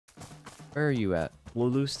Where are you at?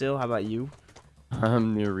 Lulu still? How about you?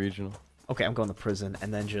 I'm near regional. Okay, I'm going to prison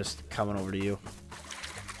and then just coming over to you.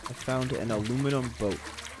 I found an aluminum boat.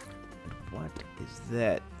 What is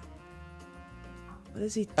that? What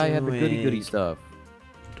is he doing? I have the goody stuff.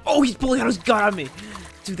 Oh, he's pulling out his gun on me!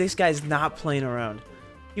 Dude, this guy's not playing around.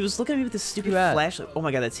 He was looking at me with this stupid flashlight. Oh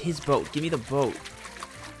my god, that's his boat. Give me the boat.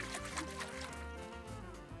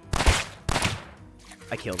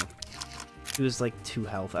 I killed him. He was like 2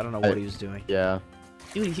 health. I don't know what he was doing. Yeah.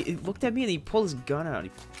 Dude, he looked at me and he pulled his gun out.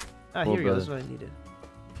 Ah, here we go. That's what I needed.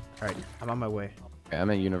 Alright, I'm on my way. Okay, I'm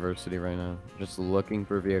at university right now. Just looking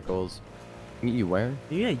for vehicles. You where?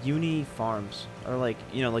 Yeah, Uni Farms. Or like,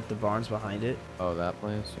 you know, like the barns behind it. Oh, that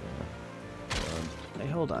place? Yeah. Hey,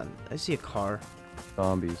 hold on. I see a car.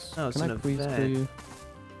 Zombies. No, it's Can an I please event. kill you?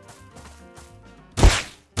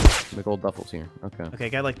 The gold duffel's here. Okay. Okay, I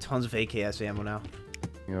got like tons of AKS ammo now.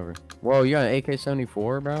 You over. Whoa, you got an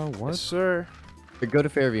AK-74, bro? What? Yes, sir. Go to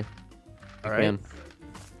Fairview. Alright. You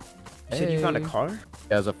said you found a car? Yeah,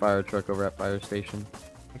 there's a fire truck over at fire station.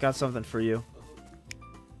 I got something for you.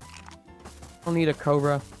 I'll need a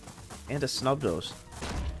Cobra. And a snub nose.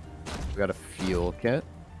 We got a fuel kit.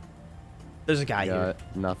 There's a guy here.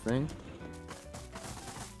 Got nothing.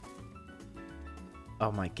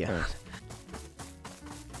 Oh my god. Okay.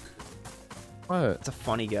 What? It's a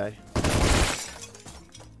funny guy.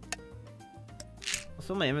 I'll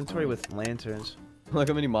fill my inventory with lanterns. Look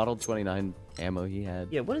how many Model 29 ammo he had.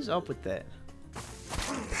 Yeah, what is up with that?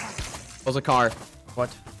 There's a car.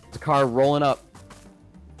 What? It's a car rolling up.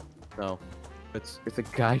 No. It's a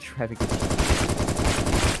guy driving.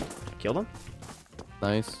 Killed him?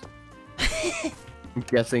 Nice. I'm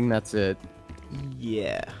guessing that's it.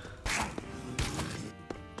 Yeah.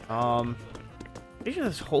 Pretty sure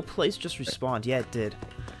this whole place just respawned. Yeah, it did.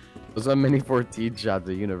 Those are mini 14 shots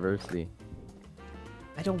at university.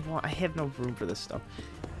 I have no room for this stuff.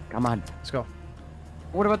 Come on. Let's go.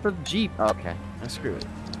 What about the Jeep? Oh, okay. Screw it.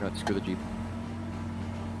 Screw the Jeep.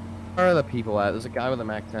 Where are the people at? There's a guy with a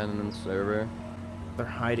Mac 10 in the server. They're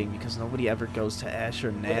hiding because nobody ever goes to Ash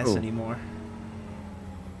or Nas anymore.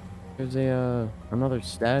 There's another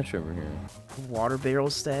stash over here. Water barrel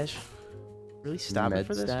stash? Really stop it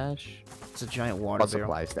for this? Stash? It's a giant water barrel.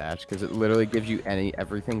 Supply stash, because it literally gives you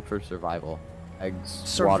everything for survival. Eggs,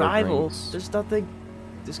 Survival? water drinks. There's nothing.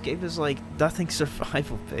 This game is like nothing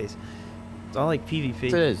survival based. It's all like PvP.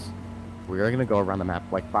 It is. We are gonna go around the map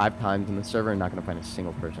like 5 times in the server and not gonna find a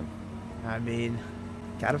single person. I mean,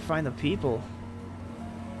 gotta find the people.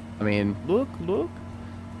 I mean, Look.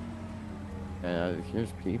 yeah,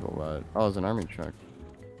 here's people, but oh, there's an army truck.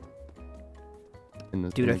 In the,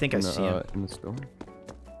 Dude, I think I see him. In the store.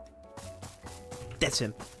 That's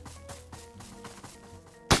him.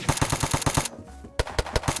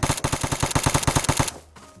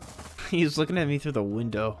 He's looking at me through the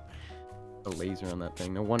window. A laser on that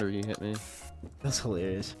thing. No wonder he hit me. That's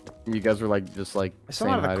hilarious. You guys were like, just like I saw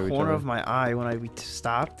saying out hi of to the each corner other. of my eye when we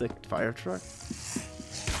stopped the fire truck.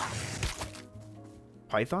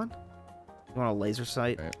 Python? You want a laser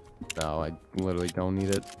sight? Right. No, I literally don't need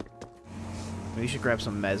it. Maybe you should grab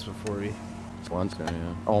some meds before we... Once,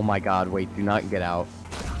 yeah. Oh my god, wait, do not get out.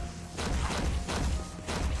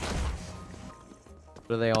 What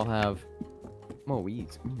do they all have?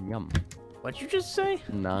 Moe's. Yum. What'd you just say?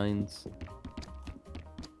 9s.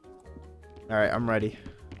 Alright, I'm ready.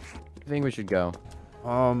 I think we should go.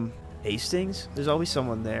 Hastings? There's always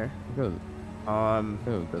someone there. Go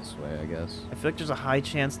Go this way, I guess. I feel like there's a high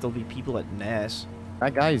chance there'll be people at NAS.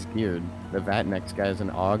 That guy's geared. The Vatnex guy is an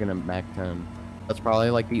AUG and a Mac 10. That's probably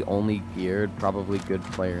like the only geared, probably good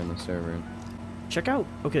player in the server. Check out...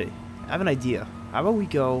 Okay, I have an idea. How about we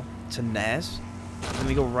go to NAS, and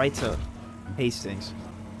we go right to Hastings.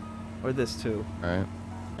 Or this too. Alright.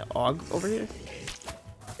 AUG over here?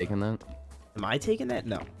 Taking that? Am I taking that?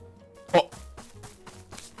 No. Oh!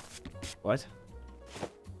 What?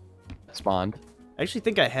 Spawned. I actually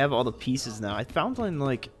think I have all the pieces now. I found one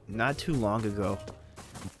like not too long ago.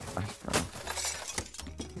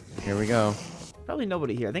 Here we go. Probably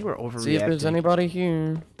nobody here. I think we're overreacting. See if there's anybody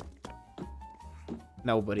here.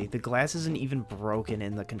 Nobody. The glass isn't even broken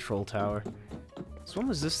in the control tower. So when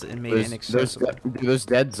was this made inaccessible? There's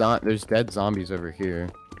dead zombies over here.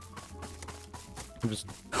 I'm just...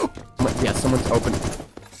 Yeah, someone's open.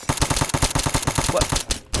 What?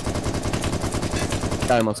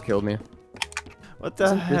 Guy almost killed me. What the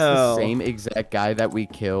Isn't hell? this the same exact guy that we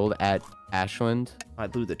killed at Ashland? I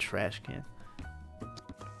blew the trash can.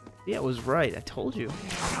 Yeah, it was right. I told you.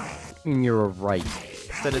 I mean, you're right.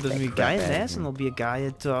 Said there's gonna be a guy at NAS and there'll be a guy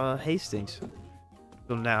at Hastings.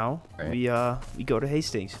 So now Right. we go to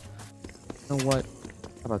Hastings. You know what?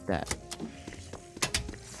 How about that?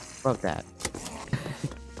 About that.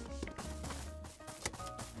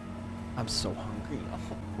 I'm so hungry.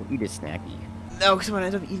 We'll eat a snacky. No, because I'm gonna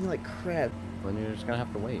end up eating like crap. Then you're just gonna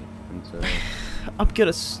have to wait until I'm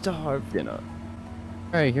gonna starve. dinner.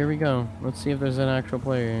 Alright, here we go. Let's see if there's an actual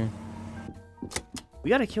player here. We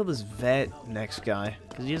gotta kill this vet next guy.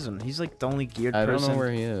 Because he isn't. He's like the only geared I person. don't know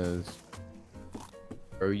where he is.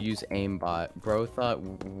 Bro, use aimbot. Bro thought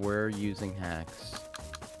we're using hacks.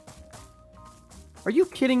 Are you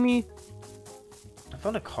kidding me? I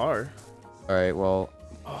found a car. Alright, well...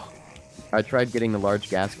 Oh. I tried getting the large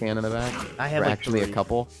gas can in the back. I have like actually 3. a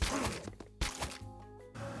couple.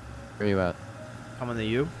 Where are you at? Coming to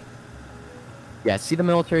you. Yeah, see the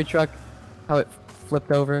military truck? How it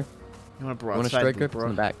flipped over? You want to You want a broadside striker? me, It's in bro?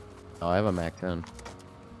 the back. Oh, I have a Mac 10.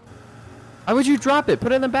 Why would you drop it?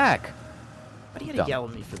 Put it in the back. Why do you gotta Dumb. yell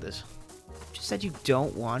at me for this? You just said you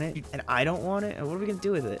don't want it, and I don't want it, and what are we gonna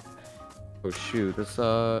do with it? Oh shoot, this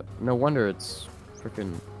no wonder it's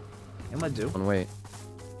freaking What am I gonna do? one way.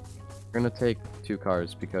 We're gonna take 2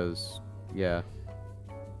 cars because yeah.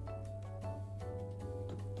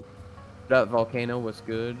 That volcano was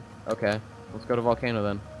good. Okay, let's go to volcano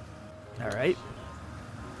then. Alright.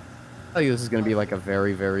 I tell you this is gonna be like a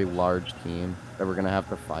very, very large team that we're gonna have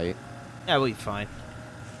to fight. Yeah, we'll be fine.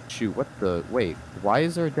 Shoot, what the wait, why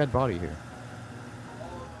is there a dead body here?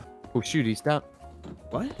 Oh shoot, he's down.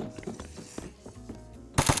 What?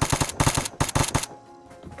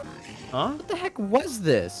 Huh? What the heck was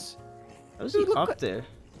this? How was Dude, he look up what- there?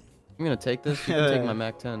 I'm gonna take this. You can take my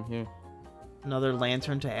Mac 10 here. Another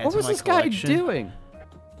lantern to add What to was my this collection. guy doing?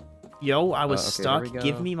 Yo, I was Okay, there stuck. we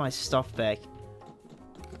Give go. me my stuff back.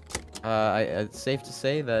 It's safe to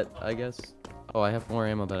say that I guess. Oh, I have more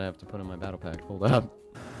ammo that I have to put in my battle pack. Hold up.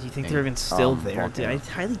 Do you think Dang. they're even still Um, there? Dude, I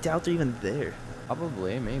highly doubt they're even there.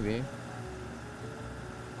 Probably, maybe.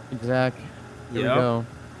 Zach, here Yep. we go.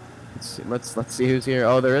 Let's see who's here.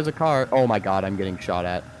 Oh, there is a car. Oh my God, I'm getting shot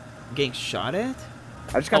at. I'm getting shot at?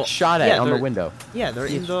 I just got Oh, shot at yeah, on the they're- window. Yeah, they're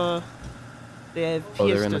in the. They have Oh,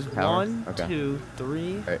 they're PS. in the There's tower? 1, Okay. 2,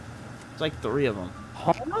 3. Alright. It's like 3 of them.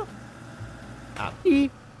 Huh?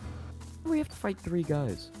 We have to fight 3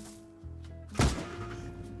 guys.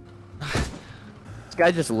 This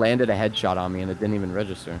guy just landed a headshot on me and it didn't even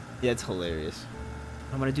register. Yeah, it's hilarious.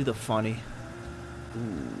 I'm gonna do the funny.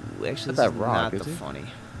 Ooh, actually, At this that is rock, not is the he? funny.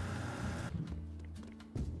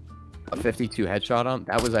 A 52 headshot on?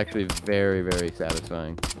 That was actually very, very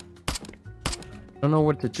satisfying. I don't know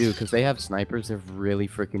what to do because they have snipers. They're really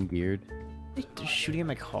freaking geared. They're shooting at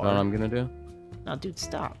my car. You know what I'm gonna do? No, dude,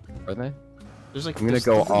 stop. Are they? There's like. I'm gonna there's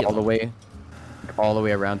go 3 of all the them.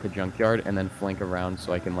 way, around to junkyard and then flank around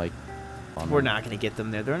so I can like. We're not gonna get them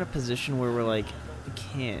there. They're in a position where we're like, we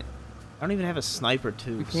can't. I don't even have a sniper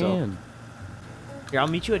too. We So can. here, I'll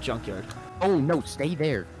meet you at junkyard. Oh no, stay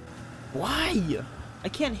there. Why? I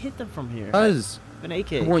can't hit them from here. Cause An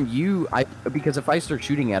AK. I want because if I start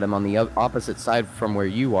shooting at him on the opposite side from where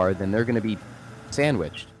you are, then they're gonna be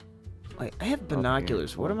sandwiched. Wait, I have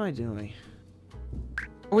binoculars. What am I doing?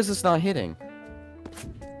 How is this not hitting?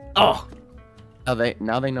 Oh,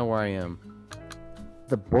 Now they know where I am.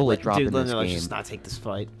 The bullet drop dude, in this let's game. just not take this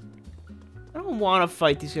fight. I don't want to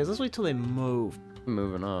fight these guys. Let's wait till they move. I'm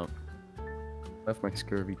moving up. Left my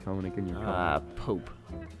scurvy tonic in your car. Ah, poop.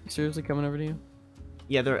 You seriously coming over to you?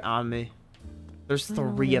 Yeah, they're on me. There's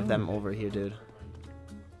 3 of them over here, dude.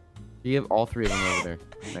 You have all 3 of them over there.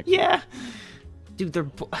 Next to Yeah, dude, they're.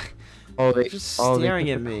 Oh, they just they staring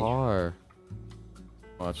took at the me. Car.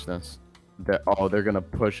 Watch this. They're gonna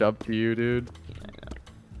push up to you, dude. Yeah, I know.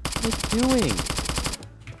 What are you doing?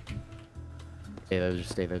 Stay there, just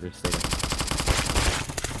stay there, just stay there.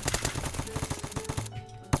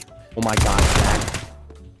 Oh my God, Zach.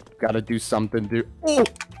 Gotta do something, dude. Oh!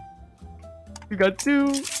 You got 2.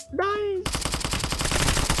 Nice!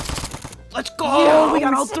 Let's go! We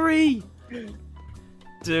got all 3!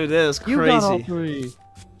 Dude, that is crazy. You got all 3.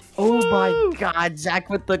 Oh my God, Zach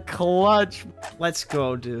with the clutch. Let's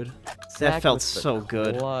go, dude. Zach That felt with the so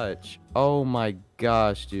good. Clutch. Oh my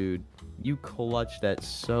gosh, dude. You clutched that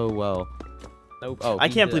so well. Nope. Oh, I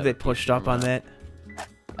he's can't believe they dead. pushed up on that.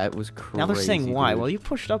 That was crazy. Now they're saying why. dude. Well, you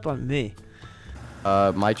pushed up on me.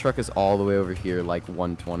 My truck is all the way over here, like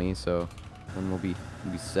 120, so then we'll be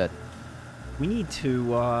set. We need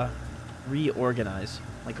to reorganize,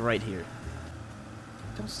 like right here.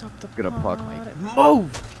 Don't stop the. Gonna park my-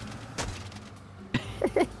 Move.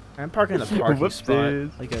 I'm parking in the parking spot,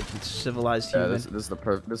 Whoopsies. like a civilized Yeah, human. this is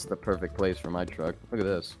the perfect place for my truck. Look at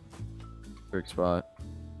this. Perfect spot.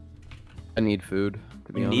 I need food.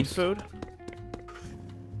 To be You honest. need food.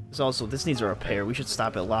 This needs a repair. We should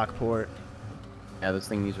stop at Lockport. Yeah, this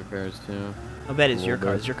thing needs repairs too. How bad is A your little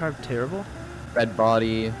car? bit. Is your car terrible? Red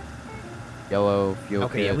body, yellow fuel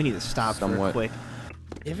Okay, yeah, kit, we need to stop for a somewhat. quick.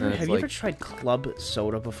 And Have it's you ever like- tried club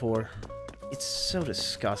soda before? It's so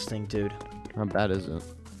disgusting, dude. How bad is it?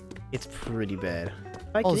 It's pretty bad.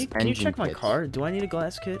 Hey, All can those you engine check my kits. car? Do I need a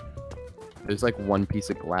glass kit? There's like one piece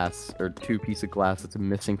of glass or two pieces of glass that's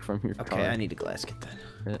missing from your car. Okay, I need a glass kit then.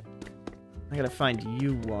 Yeah. I gotta find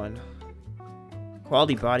you one.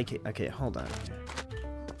 Quality body kit. Okay, hold on.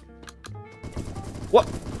 What?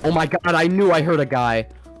 Oh my god, I knew I heard a guy.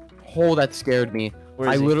 Oh, that scared me. Where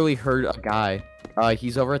I is he? literally heard a guy.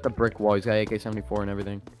 He's over at the brick wall. He's got AK-74 and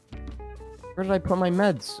everything. Where did I put my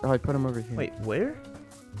meds? Oh, I put him over here. Wait, where?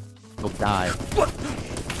 He'll die. What?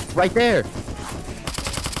 Right there!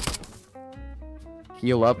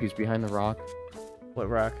 Heal up, he's behind the rock. What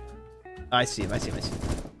rock? I see him, I see him, I see him.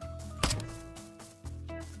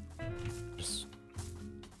 Just...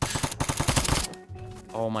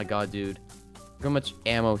 Oh my god, dude. Look how much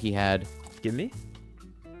ammo he had. Give me?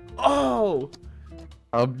 Oh!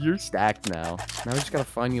 You're stacked now. Now we just gotta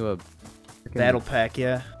find you a... frickin- Battle pack,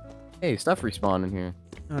 yeah. Hey, stuff respawn in here.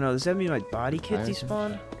 Oh no, does that mean my body kit Fire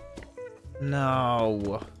despawned?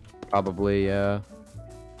 No. Probably, yeah.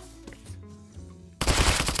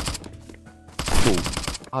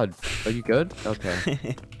 Oh, God, are you good? Okay.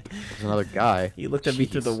 There's another guy. He looked at me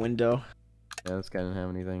through the Jeez. window. Yeah, this guy didn't have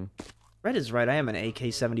anything. Red is right, I am an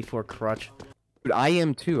AK-74 crutch. Dude, I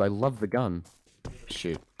am too. I love the gun.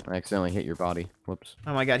 Shoot. I accidentally hit your body. Whoops.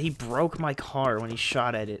 Oh my god, he broke my car when he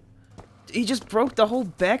shot at it. He just broke the whole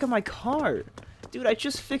back of my car. Dude, I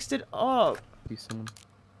just fixed it up. See someone?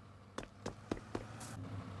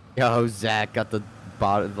 Yo, Zach got the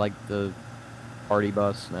the party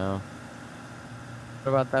bus now.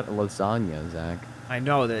 What about that lasagna, Zach? I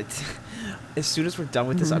know that as soon as we're done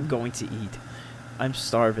with this, I'm going to eat. I'm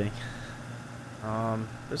starving.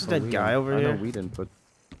 There's a dead guy over I know here. we didn't put...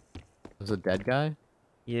 There's a dead guy?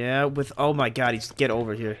 Yeah, with... Oh my god, he's... Get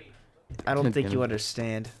over here. I don't think you Dinner.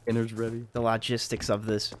 understand Dinner's ready. the logistics of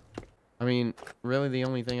this. I mean, really the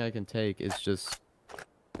only thing I can take is just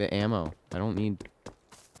the ammo. I don't need...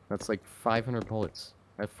 That's like 500 bullets.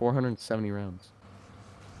 I have 470 rounds.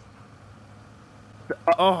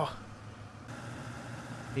 Oh!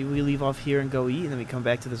 Maybe we leave off here and go eat, and then we come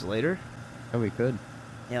back to this later? Oh, we could.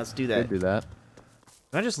 Yeah, let's do Could that. do that.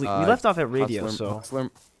 Can I just leave? We left off at radio, Hustler- so... Hustler...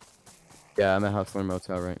 Yeah, I'm at Hustler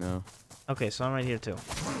Motel right now. Okay, so I'm right here, too.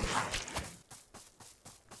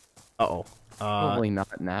 Uh-oh. Probably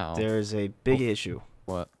not now. There's a big issue.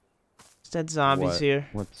 What? There's dead zombies What? here.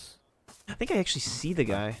 What's... I think I actually see the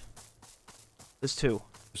guy. There's two.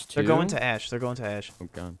 There's They're going two? to Ash. They're going to Ash. Oh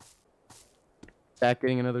god. Back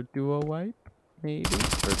getting another duo wipe? Maybe?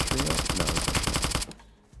 Or trio? No.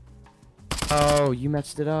 Oh, you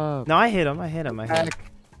messed it up. No, I hit him. I hit him. I hit him.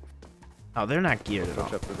 Back. Oh, they're not geared at all.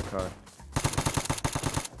 Push up to the car.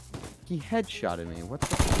 He headshotted me. What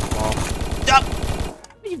the Stop!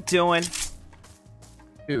 What are you doing?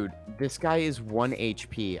 Dude, this guy is 1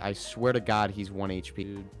 HP. I swear to God, he's 1 HP.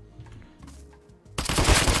 Dude.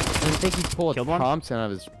 I didn't think he'd pull a Killed one? Thompson out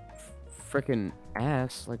of his freaking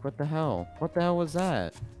ass. Like, what the hell? What the hell was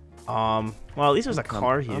that? Well, at least there's a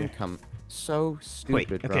car here. So stupid,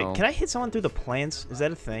 Wait, okay, bro. can I hit someone through the plants? Is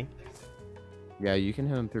that a thing? Yeah, you can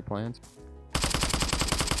hit him through plants.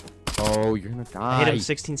 Oh, you're gonna die. I hit him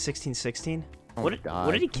 16, 16, 16. Oh, What did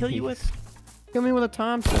God, he kill you with? please. Kill me with a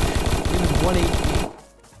Thompson. He was 1 HP.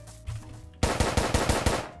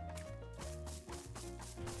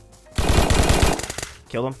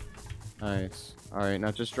 Killed him. Nice. Alright,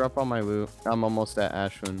 now just drop all my loot. I'm almost at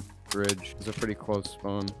Ashland Bridge. It's a pretty close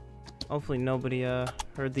spawn. Hopefully nobody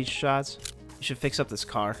heard these shots. You should fix up this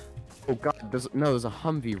car. Oh god, there's a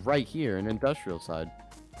Humvee right here, an industrial side.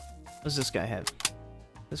 What does this guy have?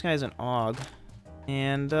 This guy has an AUG.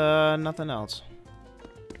 And nothing else.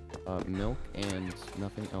 Milk and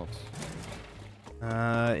nothing else.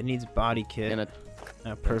 It needs body kit. And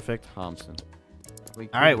a Perfect. Thompson.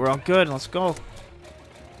 Alright, we're all good. Let's go.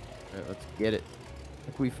 Alright, let's get it.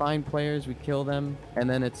 If we find players, we kill them, and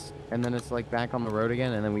then it's like back on the road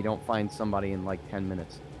again, and then we don't find somebody in like 10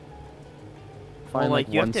 minutes. Find Well, like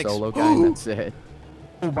you have one to solo guy, and that's it.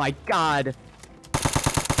 Oh my god!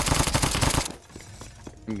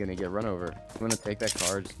 I'm gonna get run over. You wanna take that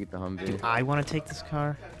car? Just keep the Humvee. I want to take this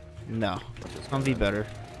car. No, Just go Humvee there. better.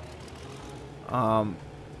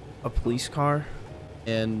 A police car.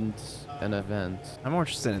 And an event. I'm more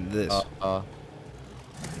interested in this.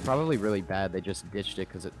 Probably really bad. They just ditched it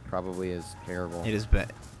because it probably is terrible. It is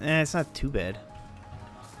bad. It's not too bad.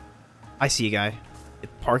 I see a guy.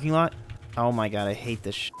 Parking lot. Oh my god, I hate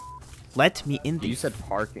this. Let me in. You said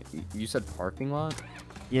parking. You said parking lot.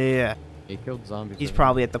 Yeah. He killed zombies. He's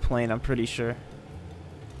probably at the plane. I'm pretty sure.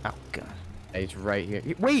 Oh god. Yeah, he's right here.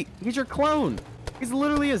 Wait, he's your clone. He's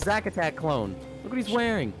literally a Zack Attack clone. Look what he's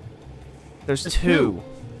wearing. There's two.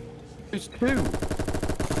 There's two.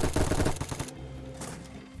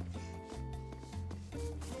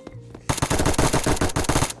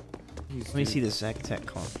 Let me see this Zack Attack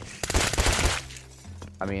clone.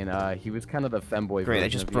 I mean, he was kind of the femboy. Great, I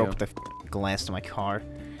just broke the glass to my car.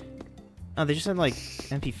 Oh, they just had like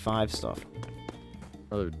MP5 stuff.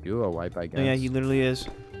 Oh, duo wipe, I guess. Oh, yeah, he literally is.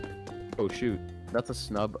 Oh shoot, that's a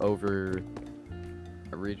snub over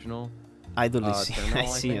a regional. I literally see. Terminal, I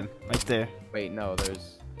see him right there. Wait, no,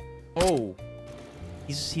 there's. Oh.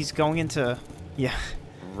 He's going into. Yeah.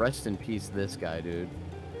 Rest in peace, this guy, dude.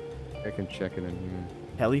 I can check it in here.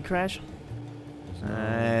 Heli crash?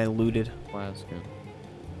 Looted. Alaska.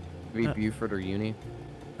 Maybe Buford or Uni.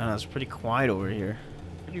 I don't know, it's pretty quiet over here.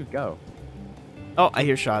 Where'd you go? Oh, I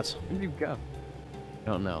hear shots. Where'd you go? I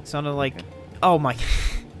don't know. It sounded like... Okay. Oh my...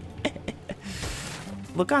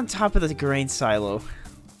 Look on top of the grain silo.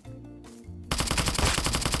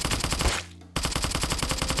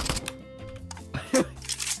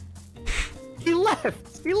 He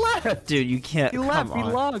left! He left! Dude, you can't... He left! Come on.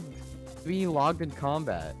 He logged! He logged in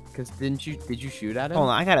combat. Cause did you shoot at him? Hold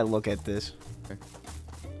on, I gotta look at this.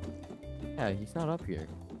 Yeah, he's not up here.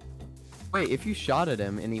 Wait, if you shot at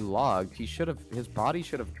him and he logged, his body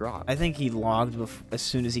should have dropped. I think he logged as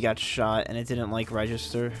soon as he got shot, and it didn't, like,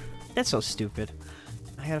 register. That's so stupid.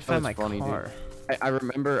 I gotta find my car. Dude. I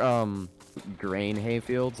remember, grain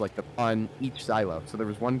hayfields, like, on each silo. So there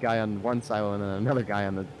was one guy on one silo and then another guy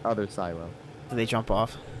on the other silo. Did they jump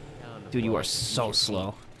off? Dude, you are so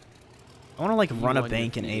slow. I wanna, like, run a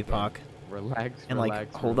bank in APOC. Relax, and,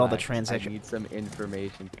 like, hold all the transactions. I need some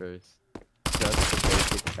information first. Just the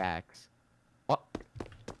basic facts. What?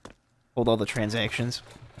 Hold all the transactions.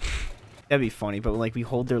 That'd be funny, but like we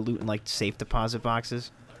hold their loot in like safe deposit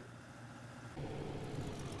boxes.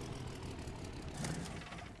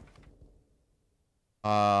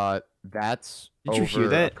 That's Did you hear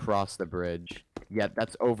that? Across the bridge. Yeah,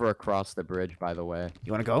 that's over across the bridge, by the way.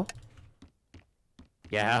 You wanna go?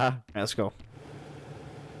 Yeah. Alright, let's go.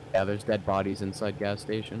 Yeah, there's dead bodies inside gas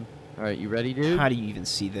station. Alright, you ready, dude? How do you even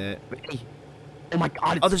see that? Oh my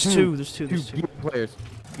god, it's oh, there's two. There's two. Two geared players.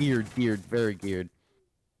 Geared, very geared.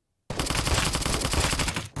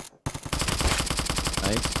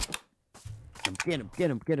 Nice. Get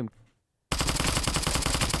him.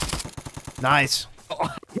 Nice.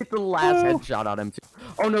 Oh, hit the last headshot on him, too.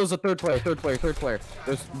 Oh no, there's a third player.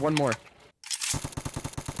 There's one more.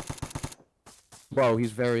 Whoa,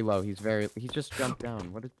 he's very low. He just jumped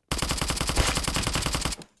down. What?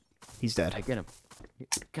 He's dead. I get him.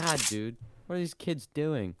 God, dude. What are these kids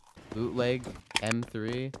doing? Bootleg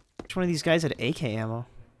M3. Which one of these guys had AK ammo?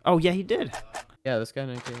 Oh, yeah, he did. Yeah, this guy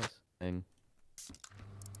had AKs. Thing.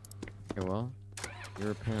 Okay, well, you're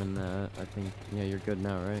repairing that. I think, yeah, you're good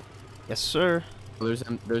now, right? Yes, sir. Well,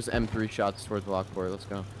 there's M3 shots towards the lockport. Let's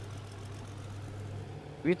go.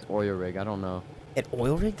 Maybe it's oil rig. I don't know. An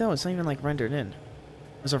oil rig, though? It's not even, like, rendered in.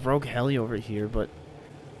 There's a rogue heli over here, but...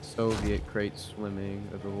 Soviet crate swimming,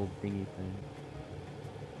 or the little dinghy thing.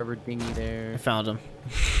 Cover dinghy there. I found him.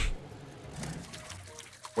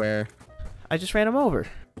 Where? I just ran him over.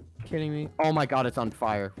 Kidding me? Oh my god, it's on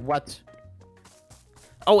fire. What?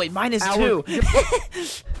 Oh wait, mine is too.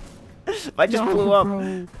 I just blew up.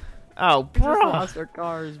 Bro. Oh, bro. We just lost our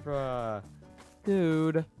cars, bro.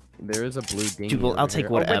 Dude. There is a blue dinghy. Dude, well, I'll take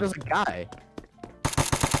whatever. Oh, wait, there's a guy.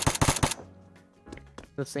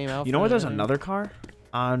 The same outfit. You know where there's another car?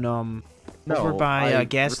 On no, over by a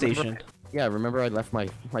gas station. Yeah, remember I left my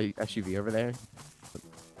SUV over there?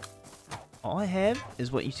 All I have is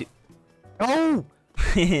what you see. Oh!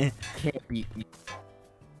 Can't be.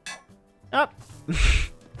 Up.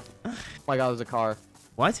 Oh my god, there's a car.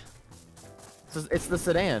 What? It's the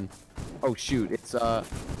sedan. Oh shoot, it's a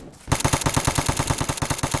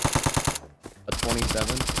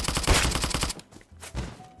 27.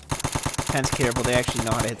 Pen's careful, they actually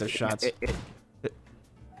know how to hit their shots.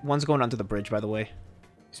 One's going onto the bridge, by the way.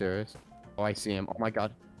 Serious? Oh, I see him. Oh my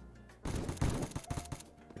god.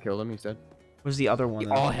 I killed him, he said. Where's the other one? He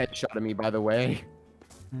all headshotted me, by the way.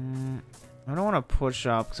 I don't want to push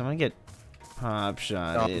up because I'm gonna get pop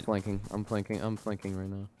shot. Oh, I'm flanking right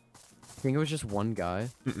now. I think it was just one guy.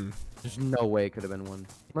 There's no way it could have been one.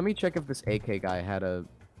 Let me check if this AK guy had a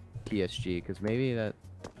PSG, because maybe that...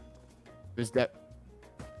 There's that...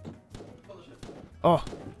 Oh,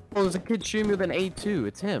 there's a kid shooting with an A2.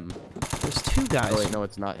 It's him. there's two guys. Oh wait, no,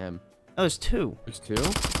 it's not him. Oh, there's two. There's two?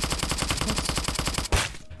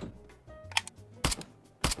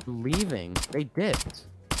 Leaving. They dipped.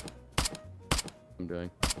 I'm doing.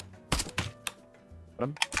 Got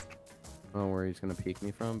him. I don't know where he's gonna peek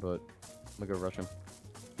me from, but I'm gonna go rush him.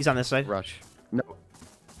 He's on this side. Rush. No.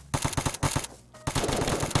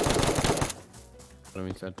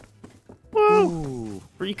 What he said. Woo! Ooh.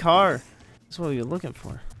 Free car. That's what we were looking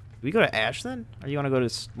for. Do we go to Ash then? Or you want to go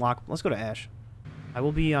to Lock? Let's go to Ash. I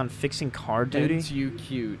will be on fixing car duty. Ain't you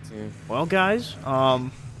cute? Yeah. Well, guys, I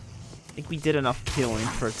think we did enough killing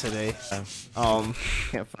for today.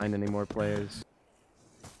 Can't find any more players.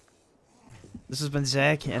 This has been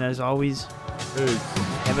Zach, and as always,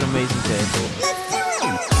 have an amazing day.